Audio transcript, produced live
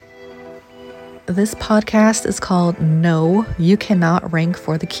this podcast is called No, You Cannot Rank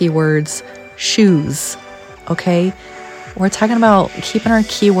for the Keywords Shoes. Okay? We're talking about keeping our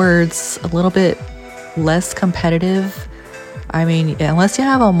keywords a little bit less competitive. I mean, unless you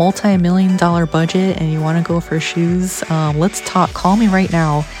have a multi-million-dollar budget and you want to go for shoes, let's talk. Call me right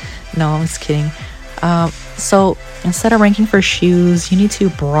now. No, I'm just kidding. So instead of ranking for shoes, you need to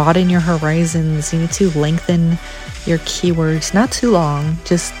broaden your horizons. You need to lengthen your keywords, not too long,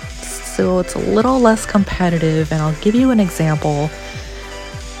 just so it's a little less competitive. And I'll give you an example.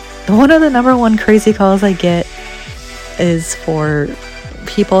 One of the number one crazy calls I get is for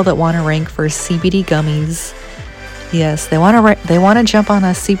people that want to rank for CBD gummies. Yes, they want to jump on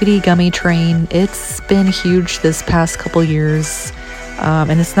a CBD gummy train. It's been huge this past couple years,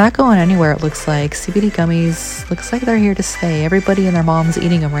 and it's not going anywhere. It looks like CBD gummies looks like they're here to stay. Everybody and their mom's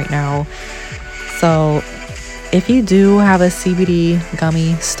eating them right now. So, if you do have a CBD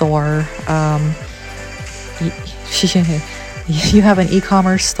gummy store, you have an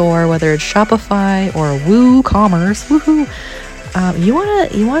e-commerce store, whether it's Shopify or WooCommerce, woohoo. You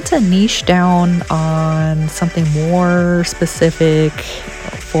want to niche down on something more specific.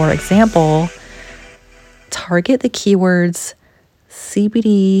 For example, target the keywords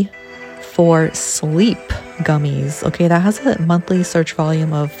CBD for sleep gummies. Okay, that has a monthly search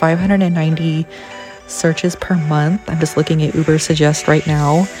volume of 590 searches per month. I'm just looking at Uber Suggest right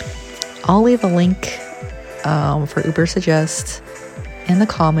now. I'll leave a link for Uber Suggest in the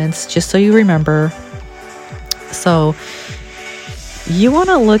comments just so you remember. So you want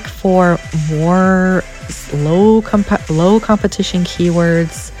to look for more low competition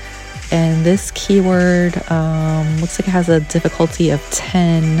keywords, and this keyword looks like it has a difficulty of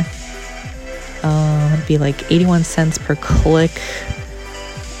 10. It'd be like 81 cents per click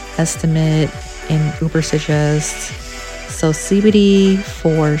estimate in Uber Suggest. So CBD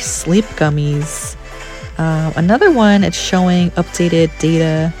for sleep gummies. Another one, it's showing updated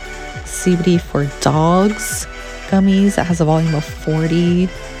data, CBD for dogs gummies, that has a volume of 40.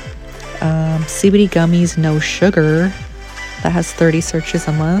 CBD gummies no sugar, that has 30 searches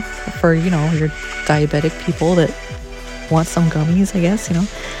a month for, your diabetic people that want some gummies, I guess,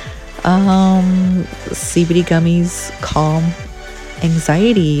 CBD gummies calm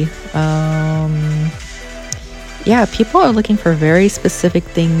anxiety. People are looking for very specific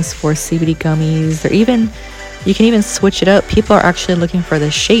things for CBD gummies. You can even switch it up. People are actually looking for the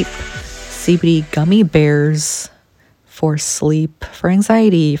shape CBD gummy bears for sleep, for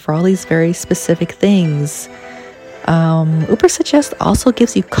anxiety, for all these very specific things. Uber Suggest also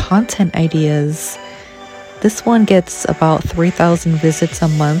gives you content ideas. This one gets about 3,000 visits a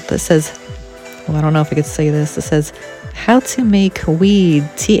month. It says, I don't know if I could say this. It says, how to make weed,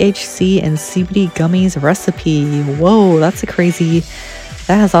 THC, and CBD gummies recipe. Whoa, that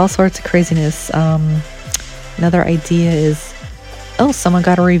has all sorts of craziness. Another idea is, someone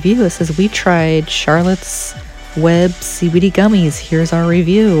got a review. It says, we tried Charlotte's Web CBD gummies. Here's our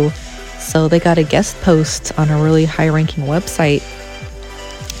review. So they got a guest post on a really high-ranking website.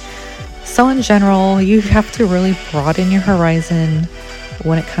 So in general, you have to really broaden your horizon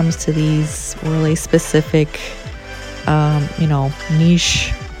when it comes to these really specific,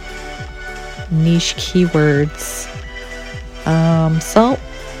 niche keywords. So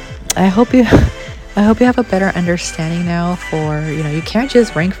I hope you have a better understanding now for, you can't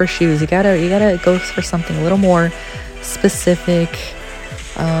just rank for shoes. You gotta go for something a little more specific.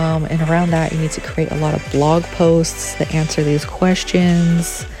 And around that, you need to create a lot of blog posts that answer these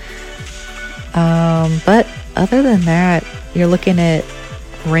questions. But other than that, you're looking at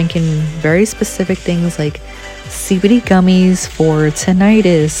ranking very specific things like CBD gummies for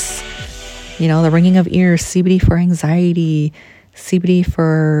tinnitus, the ringing of ears, CBD for anxiety, CBD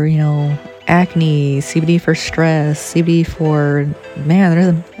for, acne, CBD for stress, CBD for,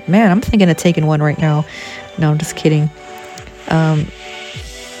 I'm thinking of taking one right now. No, I'm just kidding.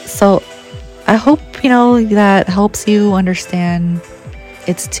 So I hope, that helps you understand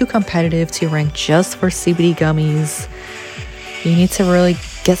it's too competitive to rank just for CBD gummies. You need to really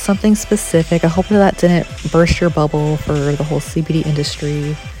get something specific. I hope that didn't burst your bubble for the whole CBD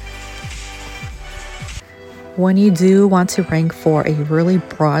industry. When you do want to rank for a really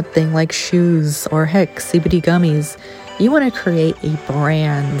broad thing like shoes or CBD gummies, you want to create a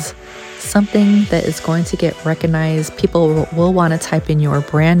brand, something that is going to get recognized. People will want to type in your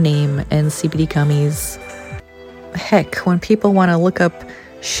brand name and CBD gummies. When people want to look up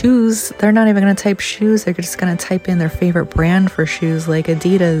shoes, they're not even going to type shoes. They're just going to type in their favorite brand for shoes, like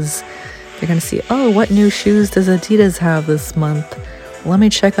Adidas. They're going to see, what new shoes does Adidas have this month? Let me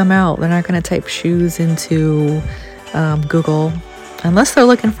check them out. They're not going to type shoes into Google. unless they're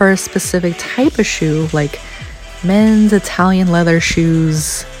looking for a specific type of shoe, like men's Italian leather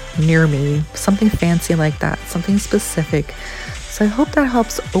shoes near me, something fancy like that, something specific. So I hope that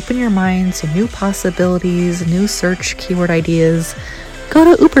helps open your mind to new possibilities, new search keyword ideas. Go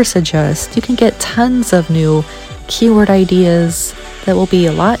to Ubersuggest. You can get tons of new keyword ideas that will be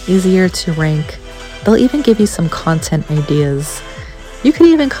a lot easier to rank. They'll even give you some content ideas. You could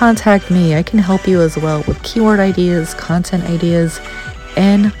even contact me. I can help you as well with keyword ideas, content ideas,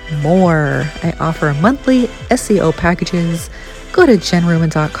 and more. I offer monthly SEO packages. Go to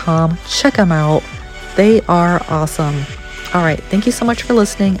jenruman.com. Check them out. They are awesome. All right. Thank you so much for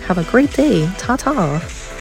listening. Have a great day. Ta-ta.